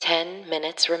10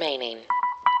 minutes remaining.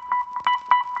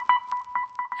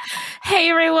 Hey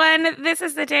everyone, this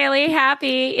is the Daily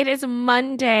Happy. It is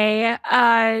Monday,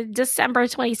 December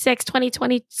 26th,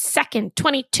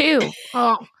 2022.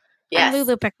 Oh, Yes. I'm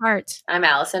Lulu Picard. I'm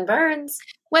Allison Burns.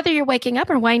 Whether you're waking up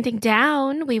or winding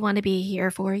down, we want to be here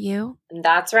for you.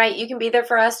 That's right. You can be there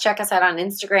for us. Check us out on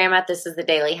Instagram at This Is The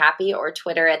Daily Happy or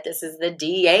Twitter at This Is The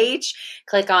DH.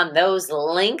 Click on those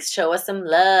links. Show us some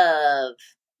love.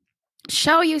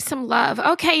 Show you some love.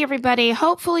 Okay, everybody.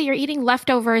 Hopefully you're eating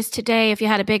leftovers today if you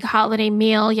had a big holiday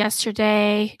meal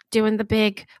yesterday, doing the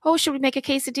big, should we make a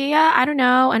quesadilla? I don't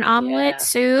know, an omelet,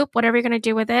 soup, whatever you're going to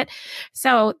do with it.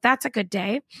 So that's a good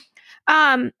day.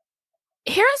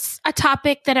 Here's a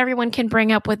topic that everyone can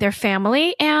bring up with their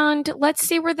family, and let's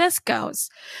see where this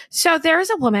goes. So there's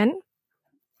a woman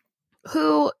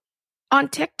who on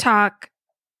TikTok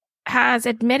has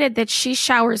admitted that she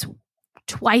showers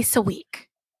twice a week.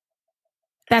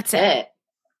 That's it.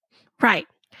 Right.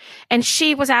 And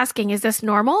she was asking, is this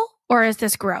normal or is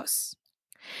this gross?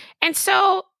 And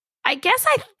so I guess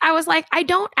I was like, I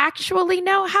don't actually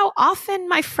know how often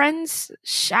my friends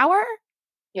shower.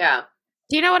 Yeah.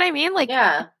 Do you know what I mean? Like,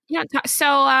 yeah. So,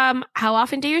 how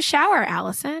often do you shower,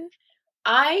 Allison?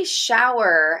 I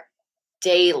shower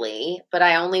daily, but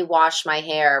I only wash my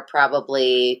hair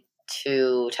probably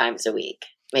 2 times a week,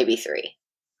 maybe 3.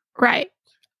 Right.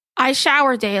 I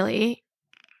shower daily.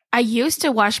 I used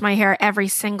to wash my hair every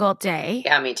single day.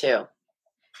 Yeah, me too.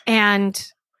 And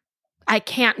I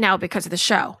can't now because of the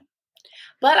show.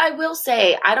 But I will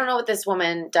say, I don't know what this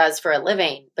woman does for a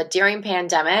living, but during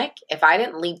pandemic, if I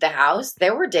didn't leave the house,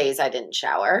 there were days I didn't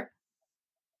shower.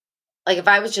 Like if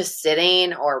I was just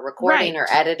sitting or recording or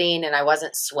editing and I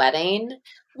wasn't sweating.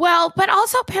 Well, but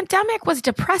also pandemic was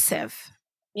depressive.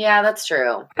 Yeah, that's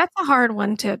true. That's a hard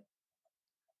one to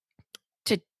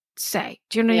say.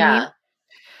 Do you know what I mean?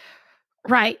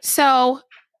 Right. So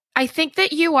I think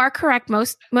that you are correct.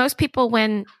 Most people,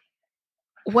 when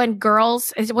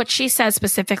girls, is what she says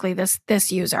specifically,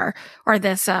 this user or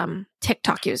this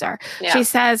TikTok user, she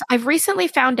says, I've recently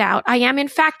found out I am in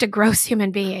fact a gross human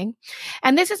being.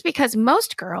 And this is because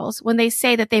most girls, when they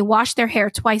say that they wash their hair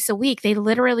twice a week, they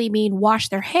literally mean wash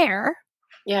their hair.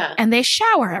 Yeah. And they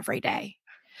shower every day.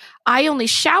 I only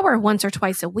shower once or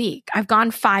twice a week. I've gone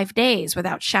 5 days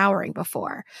without showering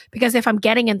before because if I'm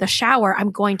getting in the shower, I'm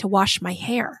going to wash my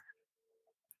hair.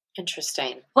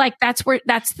 Interesting. Like that's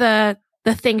the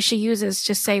thing she uses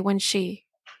to say when she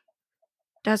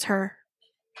does her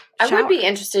shower. I would be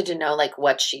interested to know like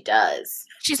what she does.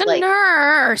 She's a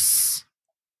nurse.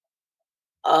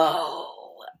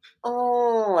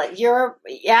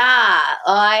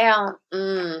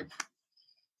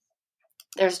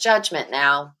 There's judgment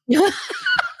now.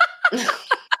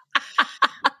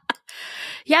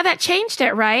 Yeah, that changed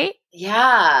it, right?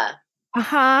 Yeah.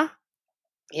 Uh-huh.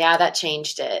 Yeah, that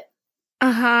changed it.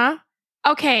 Uh-huh.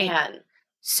 Okay. Man.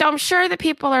 So I'm sure that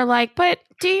people are like, but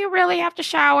do you really have to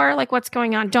shower? Like, what's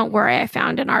going on? Don't worry, I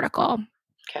found an article.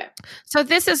 Okay. So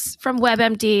this is from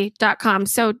webmd.com.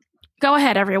 So go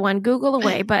ahead, everyone, Google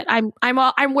away, but I'm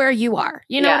where you are.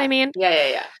 You know what I mean?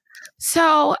 Yeah.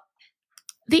 So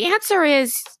the answer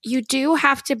is you do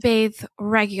have to bathe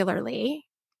regularly.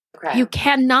 Okay. You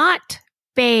cannot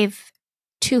bathe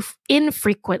too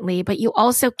infrequently, but you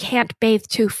also can't bathe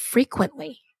too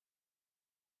frequently.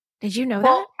 Did you know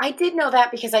that? I did know that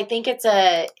because I think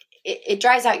it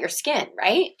dries out your skin,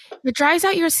 right? It dries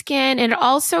out your skin, and it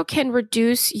also can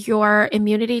reduce your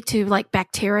immunity to like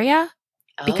bacteria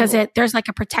because there's like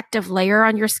a protective layer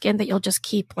on your skin that you'll just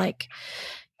keep like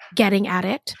getting at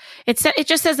it. It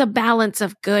just has a balance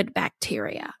of good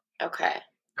bacteria. Okay.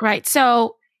 Right.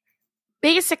 So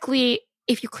basically,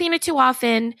 if you clean it too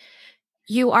often,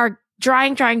 you are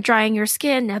drying your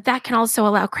skin. Now that can also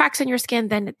allow cracks in your skin.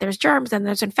 Then there's germs, then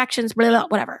there's infections, blah, blah,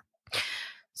 whatever.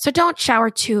 So don't shower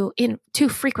too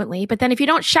frequently. But then if you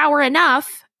don't shower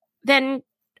enough, then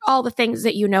all the things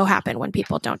that you know happen when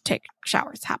people don't take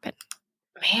showers happen.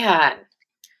 Man,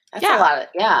 that's a lot of,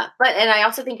 and I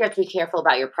also think you have to be careful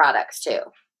about your products too.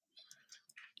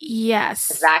 Yes.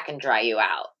 'Cause that can dry you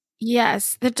out.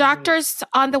 Yes. The doctors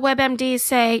on the WebMD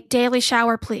say daily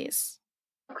shower, please.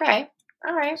 Okay.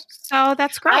 All right. So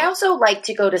that's great. I also like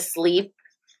to go to sleep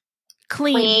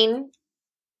clean.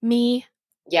 Me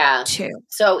Yeah. too.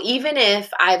 So even if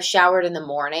I've showered in the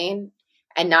morning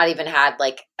and not even had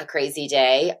like a crazy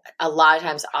day, a lot of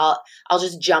times I'll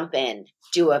just jump in,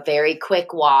 do a very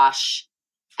quick wash,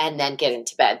 and then get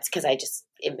into bed because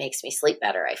it makes me sleep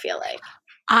better, I feel like.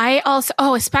 I also,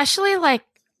 especially like,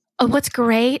 what's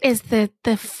great is the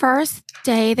first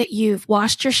day that you've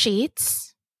washed your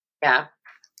sheets. Yeah.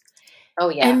 Oh,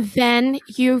 yeah. And then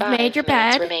you've 5 made your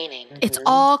minutes bed. remaining. It's Mhm.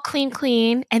 all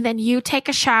clean. And then you take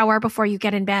a shower before you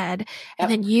get in bed. And Yep.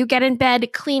 then you get in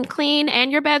bed clean.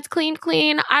 And your bed's clean.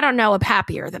 I don't know a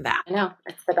happier than that. I know.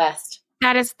 It's the best.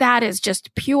 That is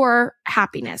just pure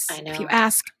happiness. I know. If you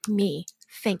ask me.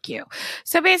 Thank you.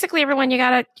 So basically, everyone, you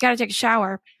gotta take a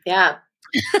shower. Yeah.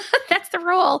 That's the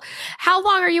rule. How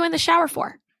long are you in the shower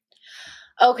for?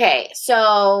 Okay.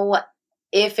 So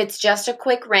if it's just a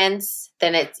quick rinse,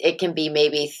 then it can be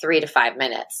maybe 3 to 5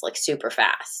 minutes, like super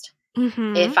fast.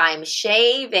 Mm-hmm. If I'm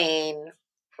shaving,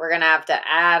 we're going to have to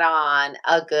add on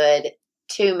a good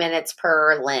 2 minutes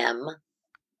per limb.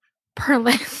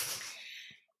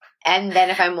 And then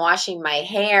if I'm washing my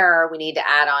hair, we need to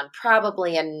add on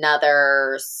probably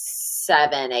another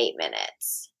 7-8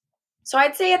 minutes. So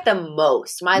I'd say at the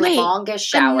most, my Wait, longest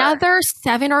shower. Another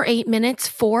 7 or 8 minutes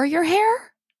for your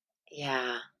hair?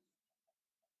 Yeah.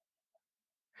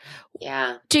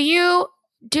 Yeah. Do you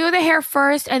do the hair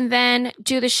first and then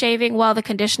do the shaving while the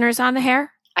conditioner's on the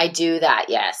hair? I do that,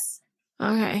 yes.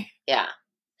 Okay. Yeah.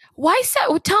 Why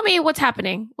so? Tell me what's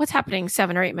happening. What's happening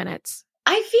 7 or 8 minutes?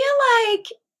 I feel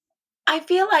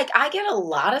like I get a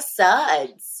lot of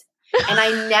suds and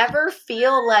I never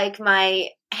feel like my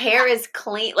hair is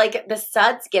clean. Like the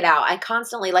suds get out. I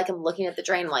constantly I'm looking at the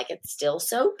drain. I'm like, it's still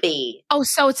soapy. Oh,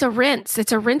 so it's a rinse.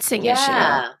 It's a rinsing issue.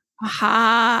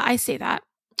 Aha, I see that.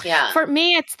 Yeah. For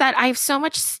me, it's that I have so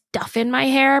much stuff in my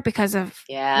hair because of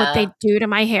Yeah. what they do to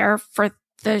my hair for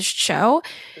the show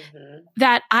Mhm.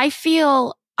 that I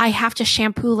feel I have to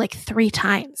shampoo like 3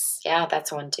 times Yeah,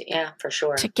 that's one too. Yeah, for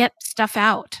sure. to get stuff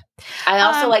out. I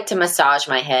also like to massage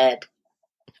my head.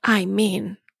 I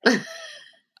mean,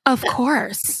 of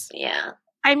course. Yeah.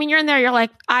 I mean, you're in there, you're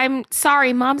like, I'm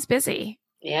sorry, mom's busy.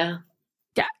 Yeah.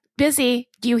 Busy.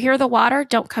 Do you hear the water?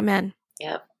 Don't come in.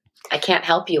 Yep. I can't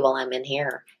help you while I'm in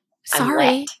here. I'm Sorry.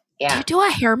 wet. Do Yeah. you do a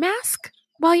hair mask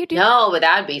while you do that? No, but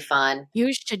that'd be fun.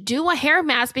 You should do a hair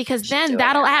mask because Should do then a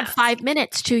that'll hair add mask. 5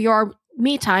 minutes to your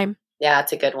me time. Yeah,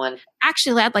 it's a good one.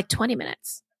 Actually, add like 20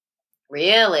 minutes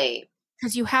Really?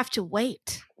 because you have to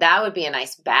wait. That would be a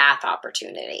nice bath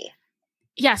opportunity.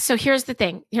 Yeah. So here's the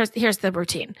thing. Here's the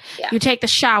routine. Yeah. You take the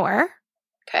shower,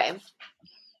 Okay.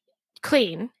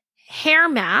 clean, hair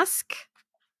mask,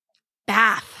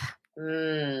 bath.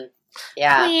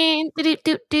 Yeah. Clean,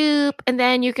 doop, and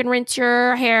then you can rinse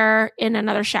your hair in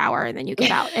another shower, and then you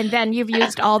get out, and then you've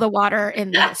used all the water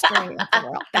in the history of the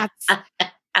world.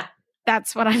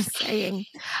 That's what I'm saying.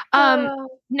 Oh.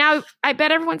 Now, I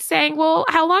bet everyone's saying, well,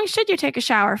 how long should you take a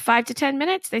shower? 5 to 10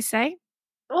 minutes, they say.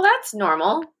 Well, that's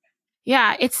normal.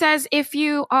 Yeah, it says if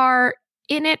you are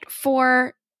in it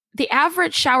for the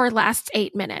average shower lasts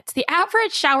 8 minutes. The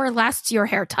average shower lasts your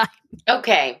hair time.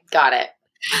 Okay, got it.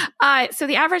 So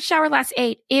the average shower lasts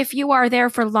 8. If you are there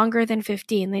for longer than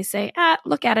 15, they say,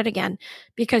 look at it again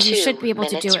because you 2 should be able to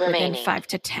do minutes it within remaining. 5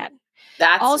 to 10.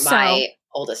 That's Also- my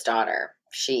oldest daughter.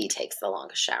 She takes the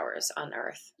longest showers on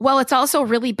earth. Well, it's also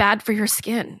really bad for your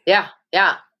skin. Yeah,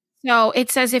 yeah. So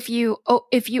it says if you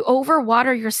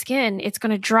overwater your skin, it's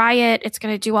going to dry it. It's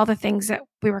going to do all the things that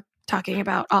we were talking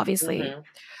about, obviously, Mhm.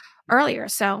 earlier.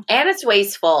 So And it's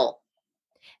wasteful.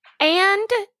 and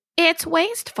it's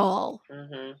wasteful.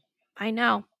 Hmm. I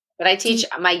know. But I teach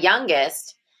my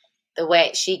youngest the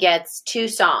way she gets 2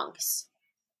 songs.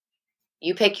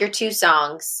 You pick your 2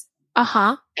 songs,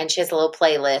 and she has a little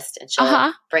playlist, and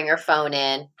she'll bring her phone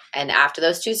in. And after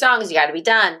those 2 songs, you got to be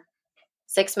done.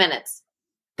 6 minutes.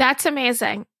 That's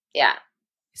amazing. Yeah.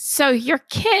 So your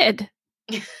kid,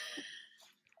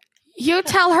 you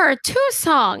tell her 2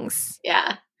 songs,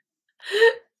 Yeah.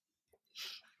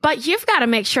 but you've got to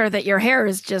make sure that your hair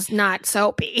is just not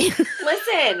soapy.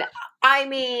 Listen, I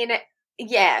mean,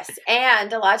 yes.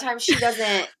 And a lot of times she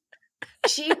doesn't,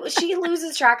 she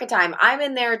loses track of time. I'm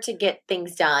in there to get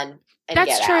things done. And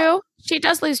That's get true. out. She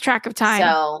does lose track of time.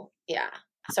 So, yeah.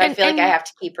 So I And- feel like I and- have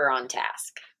to keep her on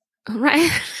task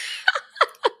Right?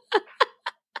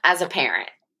 as a parent.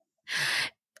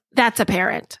 That's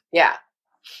apparent. Yeah.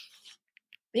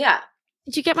 Yeah.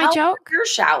 Did you get my How joke? are your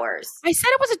showers? I said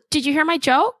it was did you hear my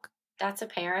joke? That's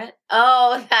apparent.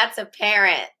 Oh, that's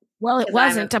apparent. Well, it 'Cause I'm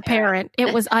wasn't a apparent.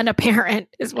 It was unapparent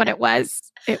is what it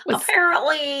was. It was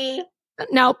Apparently.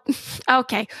 nope.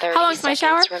 Okay. 30 How long's my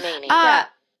shower? seconds remaining. Yeah.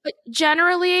 But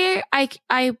generally,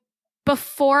 I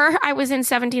before I was in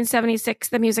 1776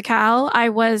 the musicale, I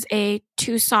was a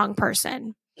 2-song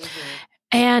person. Mhm.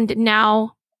 And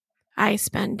now I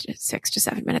spend 6 to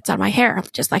 7 minutes on my hair,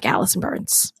 just like Allison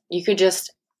Burns. You could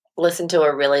just listen to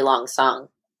a really long song.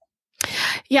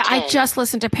 Yeah, I 10, just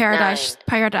listened to Paradise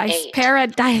 8,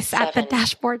 at the 7,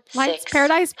 dashboard lights. 6,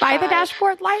 Paradise by the 5,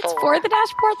 dashboard lights, for 4, the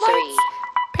dashboard 3, lights.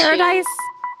 paradise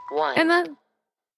 1. in the